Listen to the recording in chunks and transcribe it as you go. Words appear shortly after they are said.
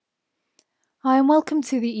Hi, and welcome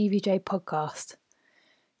to the EVJ podcast.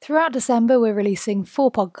 Throughout December, we're releasing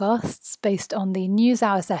 4 podcasts based on the News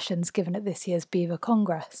Hour sessions given at this year's BEVA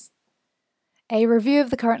Congress. A review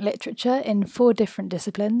of the current literature in 4 different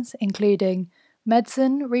disciplines, including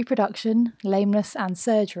medicine, reproduction, lameness, and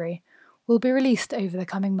surgery, will be released over the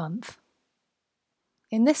coming month.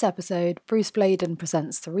 In this episode, Bruce Bladen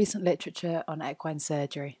presents the recent literature on equine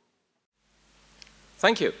surgery.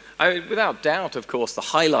 Thank you. Without doubt, of course, the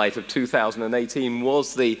highlight of 2018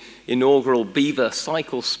 was the inaugural BEVA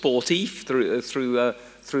Cycle Sportif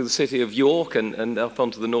through the city of York and up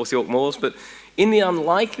onto the North York Moors. But in the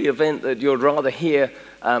unlikely event that you'd rather hear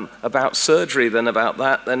about surgery than about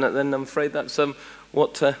that, then I'm afraid that's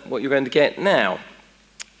what you're going to get now.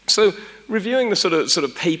 So, reviewing the sort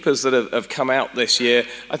of papers that have come out this year,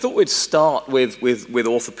 I thought we'd start with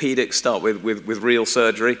orthopedics, start with real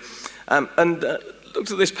surgery, and looked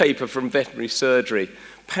at this paper from Veterinary Surgery,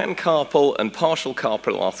 pancarpal and partial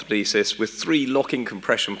carpal arthrodesis with 3 locking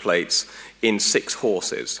compression plates in 6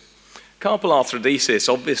 horses. Carpal arthrodesis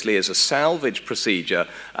obviously is a salvage procedure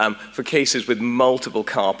for cases with multiple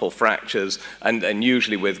carpal fractures and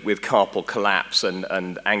usually with carpal collapse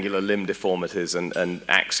and angular limb deformities and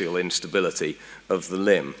axial instability of the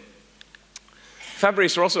limb.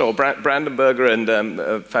 Fabrice Rossignol, Brandenberger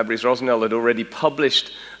and Fabrice Rossignol had already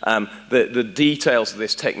published the details of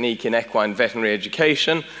this technique in equine veterinary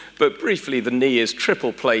education, but briefly the knee is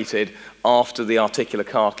triple plated after the articular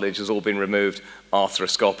cartilage has all been removed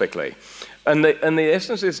arthroscopically. And the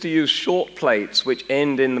essence is to use short plates which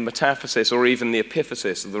end in the metaphysis or even the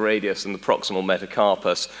epiphysis of the radius and the proximal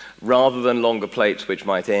metacarpus, rather than longer plates which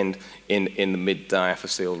might end in the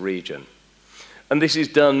mid-diaphyseal region. And this is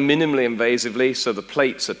done minimally invasively, so the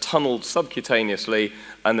plates are tunneled subcutaneously,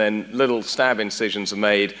 and then little stab incisions are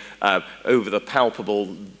made over the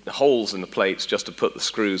palpable holes in the plates just to put the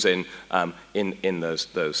screws in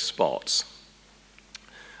those spots.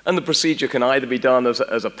 And the procedure can either be done as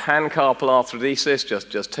a pancarpal arthrodesis,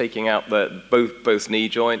 just taking out both knee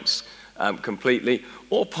joints completely,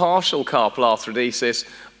 or partial carpal arthrodesis,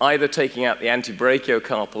 either taking out the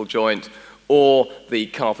antebrachiocarpal joint or the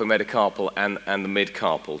carpometacarpal and the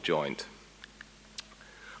midcarpal joint.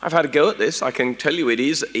 I've had a go at this. I can tell you it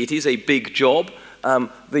is a big job.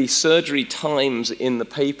 The surgery times in the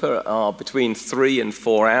paper are between 3 and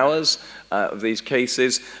 4 hours of these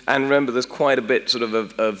cases. And remember, there's quite a bit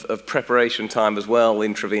of preparation time as well,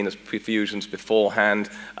 intravenous perfusions beforehand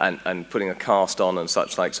and putting a cast on and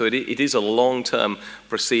such like. So it is a long-term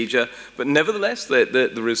procedure. But nevertheless,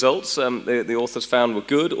 the results the authors found were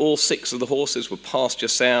good. All 6 of the horses were pasture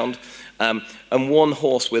sound. And 1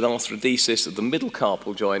 horse with arthrodesis of the middle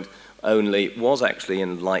carpal joint only was actually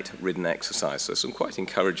in light ridden exercise, so some quite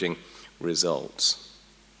encouraging results.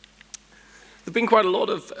 There have been quite a lot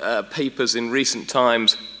of papers in recent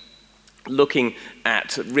times looking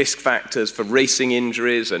at risk factors for racing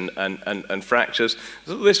injuries and fractures.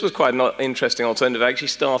 So this was quite an interesting alternative, actually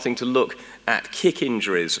starting to look at kick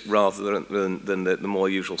injuries rather than the more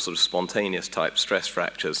usual sort of spontaneous type stress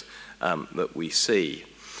fractures that we see.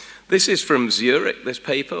 This is from Zurich, this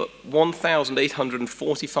paper,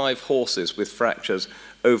 1,845 horses with fractures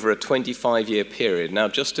over a 25-year period. Now,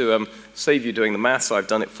 just to save you doing the maths, I've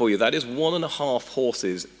done it for you. That is 1.5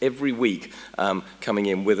 horses every week coming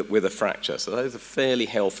in with a fracture. So that is a fairly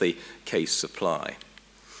healthy case supply.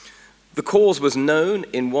 The cause was known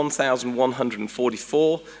in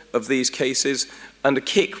 1,144 of these cases, and a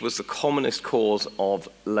kick was the commonest cause of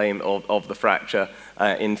the fracture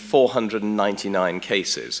in 499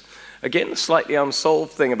 cases. Again, the slightly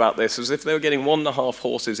unsolved thing about this is if they were getting 1.5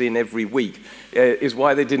 horses in every week, is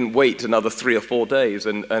why they didn't wait another 3 or 4 days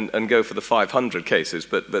and go for the 500 cases,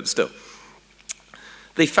 but still.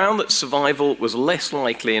 They found that survival was less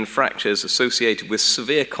likely in fractures associated with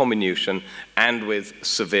severe comminution and with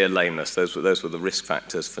severe lameness. Those were the risk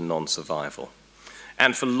factors for non-survival.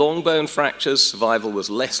 And for long bone fractures, survival was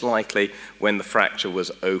less likely when the fracture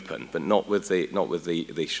was open, but not with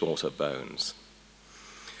the shorter bones.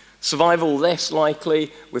 Survival less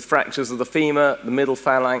likely with fractures of the femur, the middle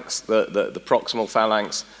phalanx, the proximal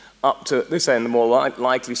phalanx. Up to this end, the more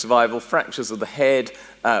likely survival, fractures of the head,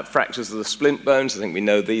 fractures of the splint bones. I think we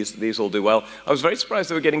know these all do well. I was very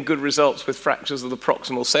surprised they were getting good results with fractures of the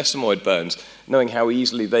proximal sesamoid bones, knowing how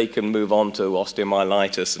easily they can move on to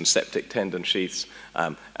osteomyelitis and septic tendon sheaths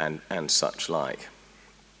and such like.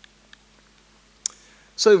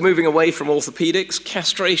 So moving away from orthopedics,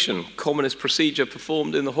 castration, commonest procedure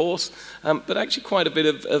performed in the horse, but actually quite a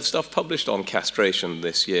bit of stuff published on castration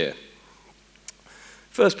this year.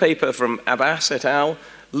 First paper from Abbas et al.,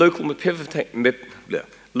 local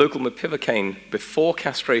local mepivacaine before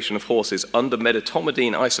castration of horses under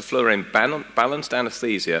medetomidine isoflurane balanced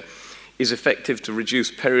anesthesia is effective to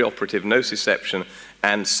reduce perioperative nociception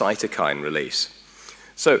and cytokine release.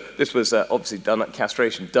 So this was obviously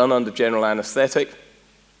castration done under general anesthetic,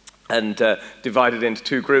 and divided into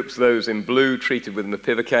two groups, those in blue treated with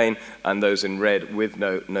mepivacaine and those in red with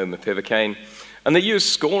no mepivacaine. And they used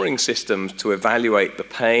scoring systems to evaluate the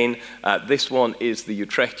pain. This one is the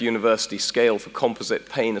Utrecht University Scale for Composite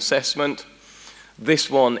Pain Assessment. This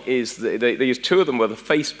one is, they used two of them were the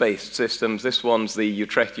face-based systems. This one's the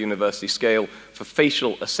Utrecht University Scale for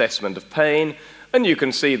Facial Assessment of Pain. And you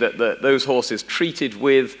can see that those horses treated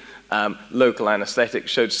with local anesthetic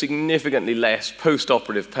showed significantly less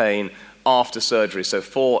post-operative pain after surgery, so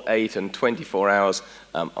 4, 8, and 24 hours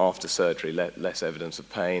after surgery, less evidence of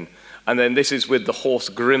pain. And then this is with the horse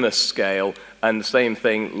grimace scale, and the same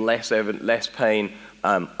thing, less pain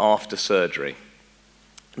after surgery.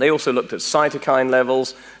 They also looked at cytokine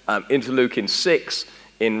levels, interleukin-6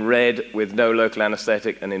 in red with no local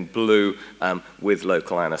anesthetic, and in blue with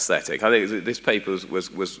local anesthetic. I think this paper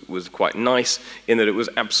was quite nice in that it was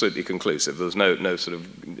absolutely conclusive. There was no sort of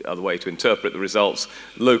other way to interpret the results.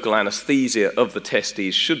 Local anesthesia of the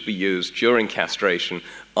testes should be used during castration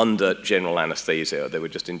under general anesthesia. They were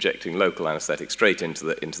just injecting local anesthetic straight into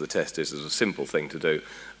the testes as a simple thing to do,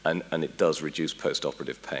 and it does reduce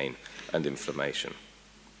post-operative pain and inflammation.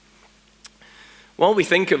 While we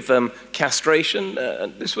think of castration,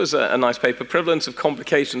 this was a nice paper, Prevalence of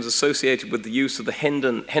Complications Associated with the Use of the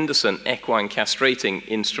Henderson Equine Castrating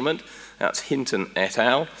Instrument. That's Hinton et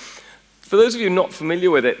al. For those of you not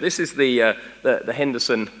familiar with it, this is the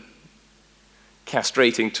Henderson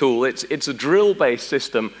castrating tool. It's a drill-based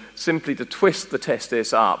system simply to twist the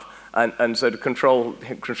testis up, and so to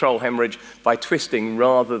control hemorrhage by twisting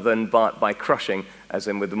rather than by crushing, as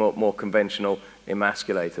in with the more conventional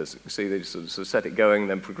emasculators. You see, they just sort of set it going,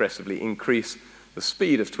 then progressively increase the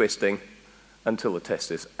speed of twisting until the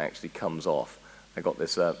testis actually comes off. I got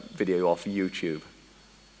this video off YouTube.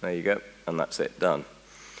 There you go, and that's it, done.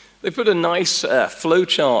 They put a nice flow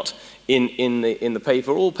chart in the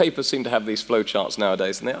paper. All papers seem to have these flow charts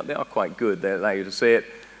nowadays, and they are quite good. They allow you to see it.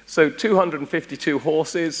 So 252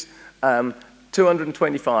 horses,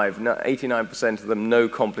 225, 89% of them, no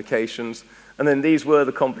complications. And then these were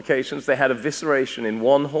the complications. They had evisceration in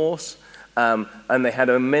one horse, and they had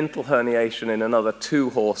a mental herniation in another 2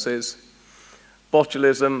 horses,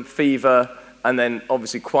 botulism, fever, and then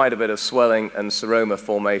obviously quite a bit of swelling and seroma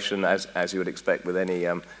formation, as you would expect with any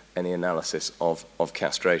analysis of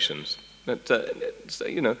castrations. But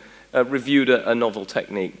reviewed a novel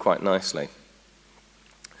technique quite nicely.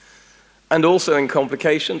 And also in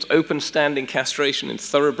complications, open-standing castration in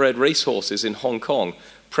thoroughbred racehorses in Hong Kong,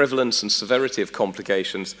 prevalence and severity of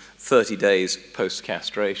complications 30 days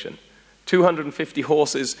post-castration. 250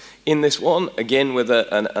 horses in this one, again with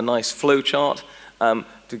a nice flow chart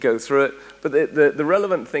to go through it. But the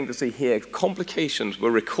relevant thing to see here, complications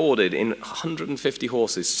were recorded in 150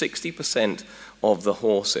 horses, 60% of the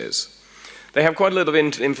horses. They have quite a lot of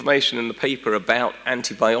information in the paper about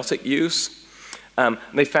antibiotic use.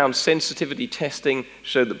 They found sensitivity testing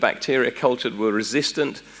showed that bacteria cultured were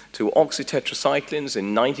resistant to oxytetracyclines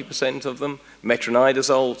in 90% of them,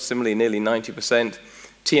 metronidazole, similarly nearly 90%,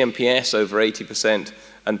 TMPS over 80%,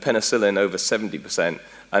 and penicillin over 70%,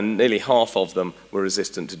 and nearly half of them were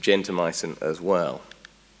resistant to gentamicin as well.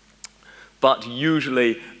 But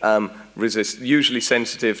usually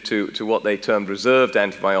sensitive to what they termed reserved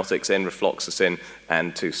antibiotics, enrofloxacin,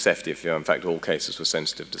 and to ceftiofur. In fact, all cases were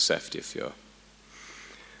sensitive to ceftiofur.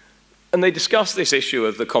 And they discuss this issue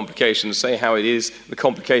of the complications, say how it is the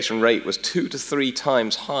complication rate was 2 to 3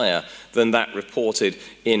 times higher than that reported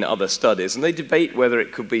in other studies. And they debate whether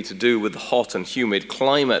it could be to do with the hot and humid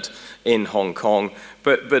climate in Hong Kong.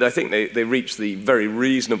 But I think they reach the very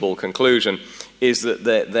reasonable conclusion is that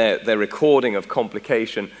their recording of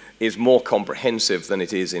complication is more comprehensive than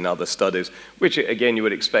it is in other studies, which again you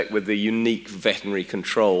would expect with the unique veterinary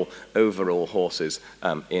control over all horses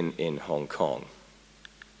in Hong Kong.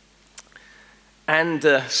 And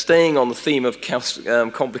staying on the theme of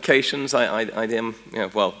complications,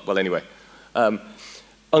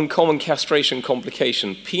 uncommon castration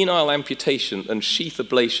complication, penile amputation and sheath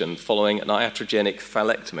ablation following an iatrogenic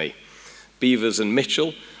phallectomy. Beavers and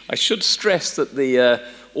Mitchell. I should stress that the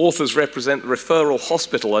authors represent the referral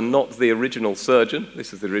hospital and not the original surgeon.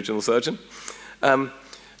 This is the original surgeon.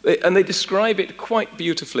 And they describe it quite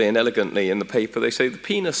beautifully and elegantly in the paper. They say the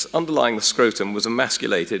penis underlying the scrotum was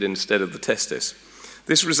emasculated instead of the testis.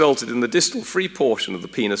 This resulted in the distal free portion of the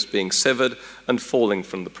penis being severed and falling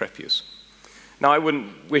from the prepuce. Now, I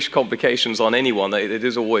wouldn't wish complications on anyone. It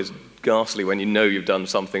is always ghastly when you know you've done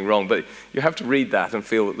something wrong, but you have to read that and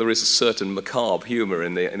feel that there is a certain macabre humor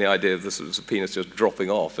in the idea of the sort of penis just dropping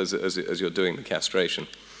off as you're doing the castration.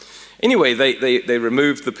 Anyway, they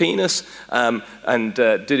removed the penis and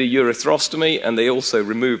did a urethrostomy, and they also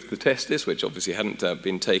removed the testis, which obviously hadn't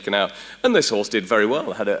been taken out. And this horse did very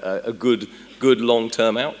well, had a good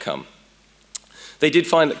long-term outcome. They did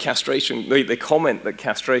find that castration, they comment that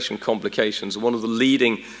castration complications are one of the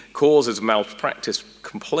leading causes of malpractice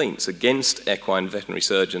complaints against equine veterinary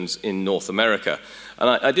surgeons in North America. And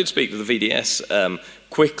I did speak to the VDS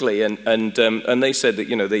quickly, and they said that,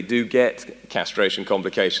 you know, they do get castration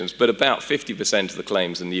complications, but about 50% of the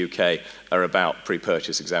claims in the UK are about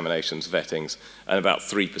pre-purchase examinations, vettings, and about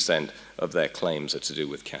 3% of their claims are to do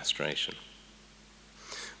with castration.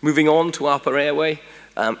 Moving on to upper airway,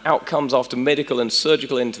 outcomes after medical and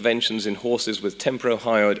surgical interventions in horses with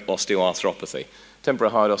temporohyoid osteoarthropathy.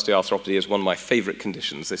 Temporohyoid osteoarthropathy is one of my favorite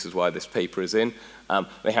conditions. This is why this paper is in.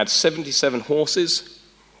 They had 77 horses.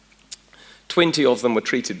 20 of them were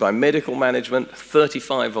treated by medical management,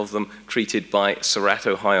 35 of them treated by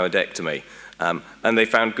ceratohyoidectomy. And they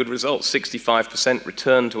found good results. 65%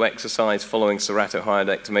 returned to exercise following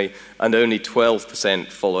ceratohyoidectomy, and only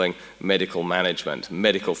 12% following medical management.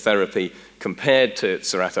 Medical therapy compared to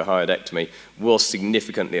ceratohyoidectomy was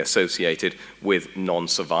significantly associated with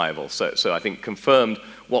non-survival. So I think confirmed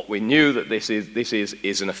what we knew, that this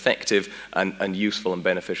is an effective and useful and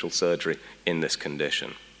beneficial surgery in this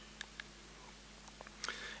condition.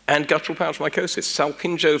 And guttural pouch mycosis,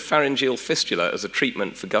 salpingopharyngeal fistula as a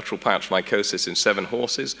treatment for guttural pouch mycosis in 7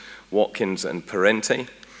 horses, Watkins and Parenti.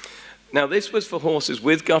 Now, this was for horses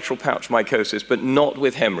with guttural pouch mycosis, but not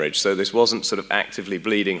with hemorrhage. So this wasn't sort of actively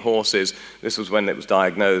bleeding horses. This was when it was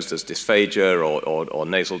diagnosed as dysphagia or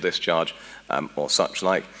nasal discharge or such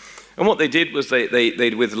like. And what they did was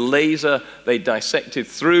they with laser, they dissected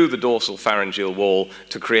through the dorsal pharyngeal wall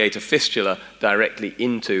to create a fistula directly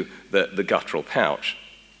into the guttural pouch.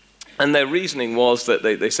 And their reasoning was that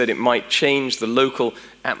they said it might change the local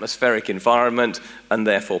atmospheric environment and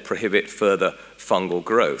therefore prohibit further fungal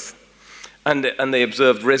growth. And they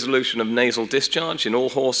observed resolution of nasal discharge in all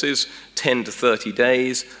horses, 10 to 30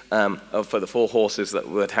 days for the 4 horses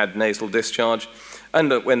that had nasal discharge.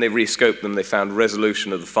 And when they rescoped them, they found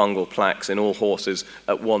resolution of the fungal plaques in all horses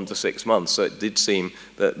at 1 to 6 months. So it did seem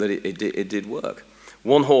that it did work.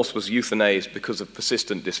 One horse was euthanized because of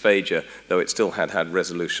persistent dysphagia, though it still had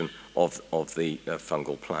resolution of the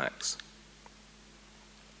fungal plaques.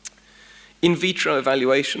 In vitro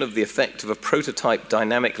evaluation of the effect of a prototype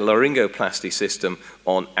dynamic laryngoplasty system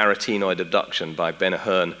on arytenoid abduction by Ben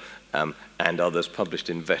Ahern and others, published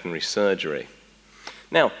in Veterinary Surgery.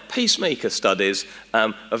 Now, pacemaker studies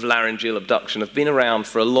of laryngeal abduction have been around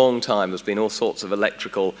for a long time. There's been all sorts of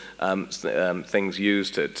electrical things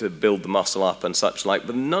used to build the muscle up and such like,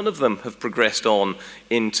 but none of them have progressed on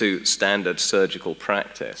into standard surgical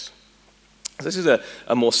practice. This is a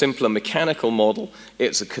more simpler mechanical model.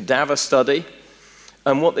 It's a cadaver study.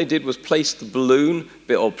 And what they did was place the balloon,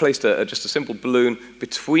 or placed just a simple balloon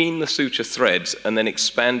between the suture threads and then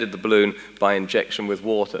expanded the balloon by injection with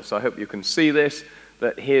water. So I hope you can see this,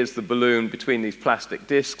 that here's the balloon between these plastic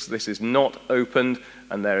discs. This is not opened,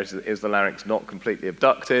 and there is the larynx not completely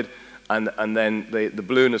abducted. And then the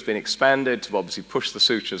balloon has been expanded to obviously push the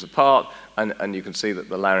sutures apart, and you can see that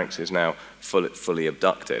the larynx is now fully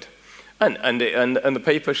abducted. And the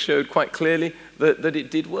paper showed quite clearly that it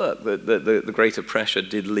did work, that the greater pressure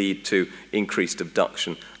did lead to increased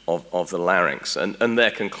abduction of the larynx. And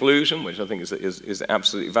their conclusion, which I think is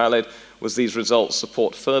absolutely valid, was these results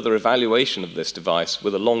support further evaluation of this device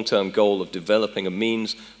with a long-term goal of developing a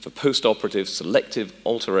means for post-operative selective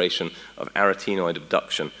alteration of arytenoid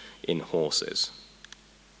abduction in horses.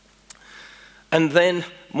 And then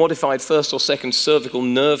modified first or second cervical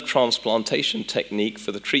nerve transplantation technique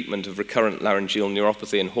for the treatment of recurrent laryngeal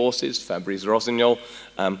neuropathy in horses, Fabrice Rossignol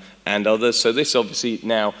and others. So this obviously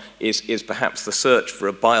now is perhaps the search for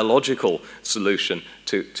a biological solution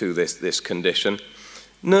to this condition.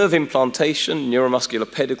 Nerve implantation, neuromuscular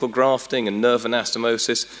pedicle grafting, and nerve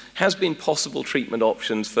anastomosis has been possible treatment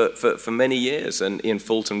options for many years, and Ian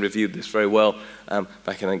Fulton reviewed this very well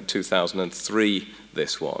back in, I think, 2003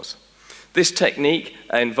 this was. This technique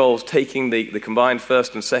involves taking the combined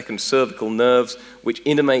first and second cervical nerves, which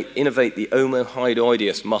innervate the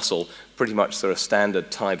omohyoideus muscle, pretty much through a standard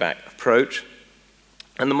tie-back approach.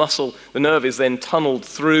 And the nerve is then tunneled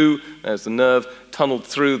through, there's the nerve, tunneled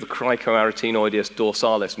through the cricoarytenoideus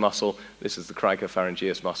dorsalis muscle. This is the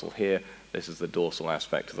cricopharyngeus muscle here. This is the dorsal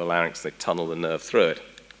aspect of the larynx. They tunnel the nerve through it.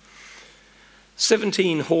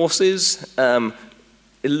 17 horses,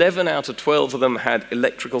 11 out of 12 of them had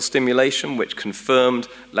electrical stimulation, which confirmed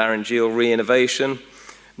laryngeal re-innervation.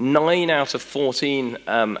 9 out of 14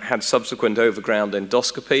 had subsequent overground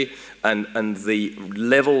endoscopy, and the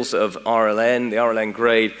levels of RLN, the RLN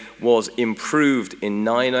grade, was improved in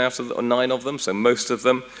 9 of them, so most of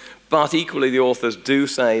them. But equally, the authors do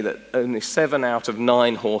say that only 7 out of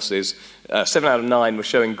 9 horses, 7 out of 9 were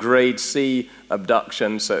showing grade C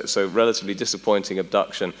abduction, so relatively disappointing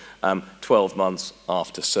abduction, 12 months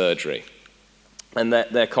after surgery. And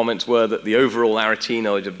their comments were that the overall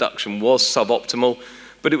arytenoid abduction was suboptimal,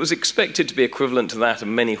 but it was expected to be equivalent to that of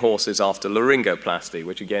many horses after laryngoplasty,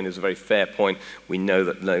 which again is a very fair point. We know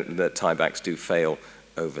that tiebacks do fail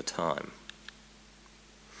over time.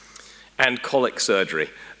 And colic surgery.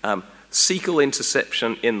 Cecal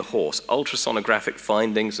interception in the horse, ultrasonographic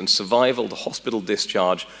findings, and survival to hospital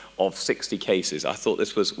discharge of 60 cases. I thought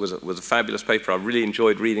this was a fabulous paper. I really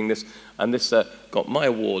enjoyed reading this, and this got my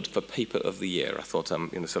award for Paper of the Year. I thought, I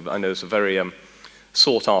know it's a very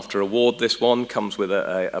sought-after award. This one comes with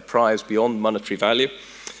a prize beyond monetary value,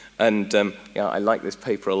 and yeah, I like this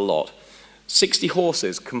paper a lot. 60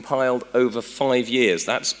 horses compiled over 5 years.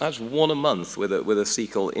 That's 1 a month with a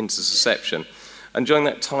cecal interception. And during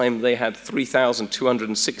that time, they had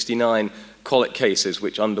 3,269 colic cases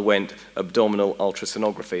which underwent abdominal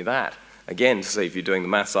ultrasonography. That, again, to say if you're doing the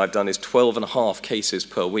maths I've done, is 12.5 cases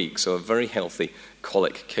per week, so a very healthy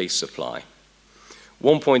colic case supply.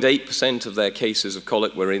 1.8% of their cases of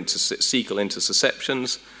colic were cecal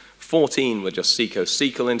interceptions. 14 were just cecal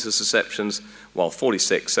interceptions, while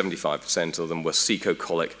 75% of them were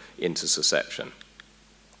cecocolic interception.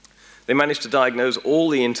 They managed to diagnose all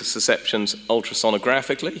the interceptions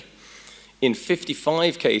ultrasonographically. In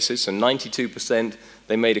 55 cases, so 92%,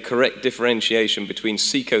 they made a correct differentiation between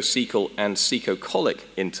cecal and cecocolic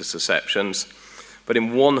interceptions. But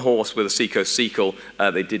in 1 horse with a cecal,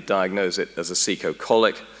 they did diagnose it as a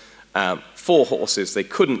cecocolic. 4 horses, they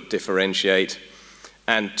couldn't differentiate.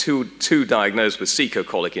 And two diagnosed with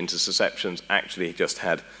cecocolic interceptions actually just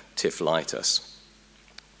had typhlitis.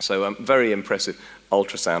 So very impressive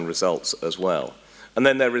ultrasound results as well. And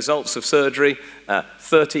then their results of surgery,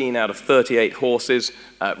 13 out of 38 horses,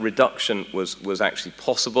 reduction was actually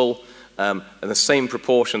possible. And the same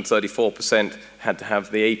proportion, 34%, had to have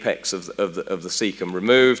the apex of the cecum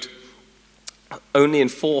removed. Only in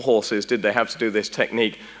 4 horses did they have to do this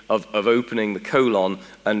technique of opening the colon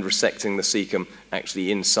and resecting the cecum actually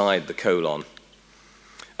inside the colon.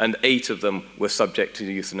 And 8 of them were subject to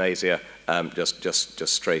euthanasia, just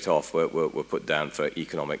straight off, were put down for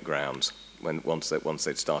economic grounds once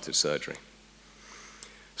they'd started surgery.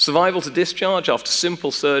 Survival to discharge after simple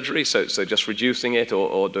surgery, so just reducing it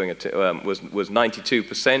or doing it, was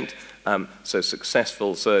 92%, so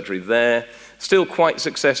successful surgery there. Still quite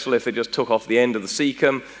successful if they just took off the end of the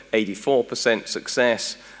cecum, 84%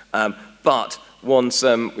 success, but once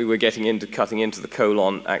we were getting into cutting into the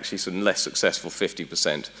colon, actually some less successful,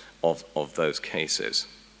 50% of those cases.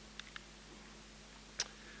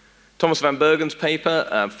 Thomas van Bergen's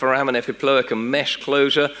paper, foramen epiploica mesh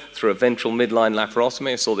closure through a ventral midline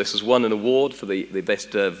laparotomy. I saw this has won an award for the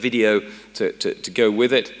best video to go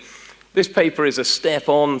with it. This paper is a step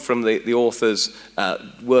on from the author's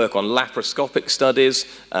work on laparoscopic studies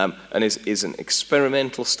and is an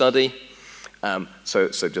experimental study. So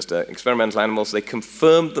just experimental animals. They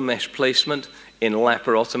confirmed the mesh placement in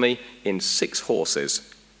laparotomy in 6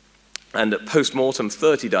 horses. And at post-mortem,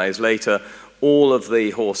 30 days later, all of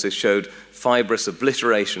the horses showed fibrous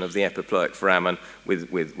obliteration of the epiploic foramen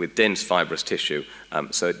with dense fibrous tissue.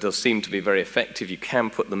 So it does seem to be very effective. You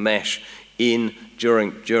can put the mesh in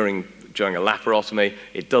during a laparotomy.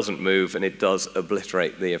 It doesn't move, and it does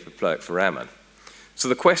obliterate the epiploic foramen. So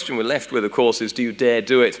the question we're left with, of course, is do you dare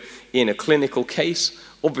do it in a clinical case?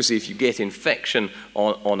 Obviously, if you get infection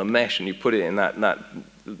on a mesh and you put it in that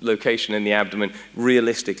location in the abdomen,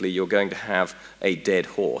 realistically, you're going to have a dead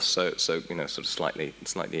horse. So you know, sort of slightly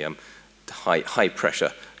high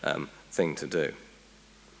pressure thing to do.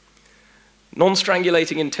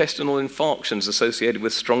 Non-strangulating intestinal infarctions associated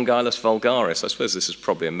with Strongylosis vulgaris. I suppose this is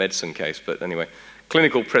probably a medicine case, but anyway.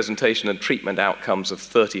 Clinical presentation and treatment outcomes of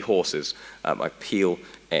 30 horses by Peel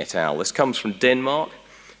et al. This comes from Denmark.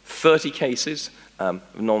 30 cases of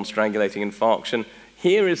non-strangulating infarction.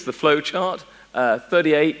 Here is the flow chart.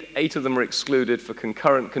 38, 8 of them were excluded for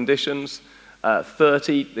concurrent conditions.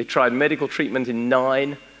 30, they tried medical treatment in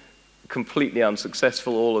 9, completely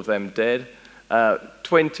unsuccessful, all of them dead.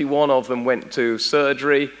 21 of them went to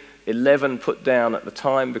surgery, 11 put down at the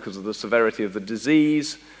time because of the severity of the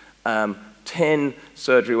disease. 10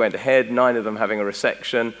 surgery went ahead, 9 of them having a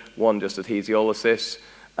resection, 1 just adhesiolysis.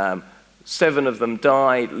 7 of them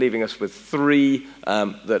died, leaving us with 3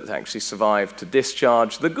 that actually survived to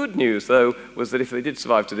discharge. The good news, though, was that if they did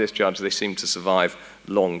survive to discharge, they seemed to survive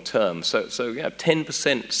long term. So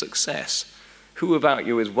 10% success. Who about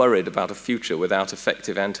you is worried about a future without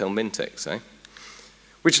effective anthelmintics, eh?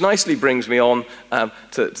 Which nicely brings me on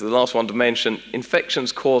to the last one to mention,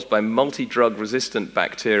 infections caused by multi-drug-resistant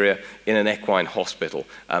bacteria in an equine hospital.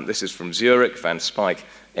 This is from Zurich, Van Spijk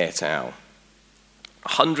et al.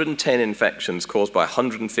 110 infections caused by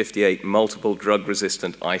 158 multiple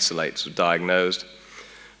drug-resistant isolates were diagnosed.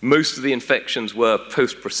 Most of the infections were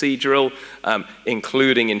post-procedural,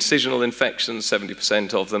 including incisional infections,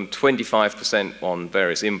 70% of them, 25% on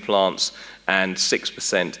various implants, and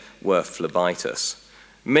 6% were phlebitis.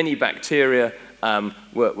 Many bacteria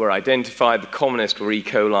were identified. The commonest were E.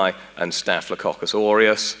 coli and Staphylococcus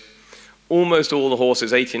aureus. Almost all the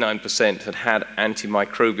horses, 89%, had had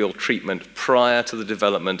antimicrobial treatment prior to the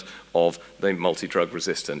development of the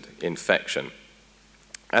multi-drug-resistant infection.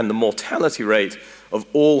 And the mortality rate of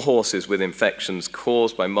all horses with infections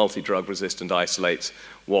caused by multi-drug-resistant isolates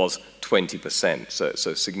was 20%,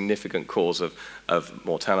 so significant cause of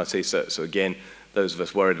mortality. So again, those of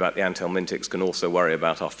us worried about the anthelmintics can also worry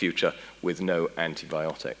about our future with no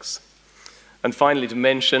antibiotics. And finally, to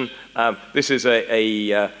mention, this is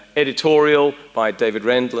a editorial by David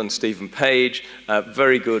Rendell and Stephen Page, a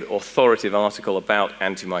very good authoritative article about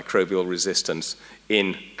antimicrobial resistance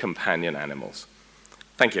in companion animals.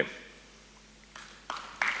 Thank you.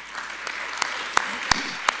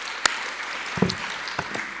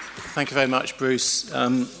 Thank you very much, Bruce.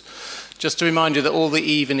 Just to remind you that all the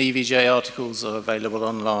EVE and EVJ articles are available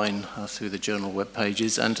online through the journal web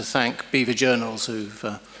pages, and to thank Beaver Journals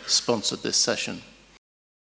who've sponsored this session.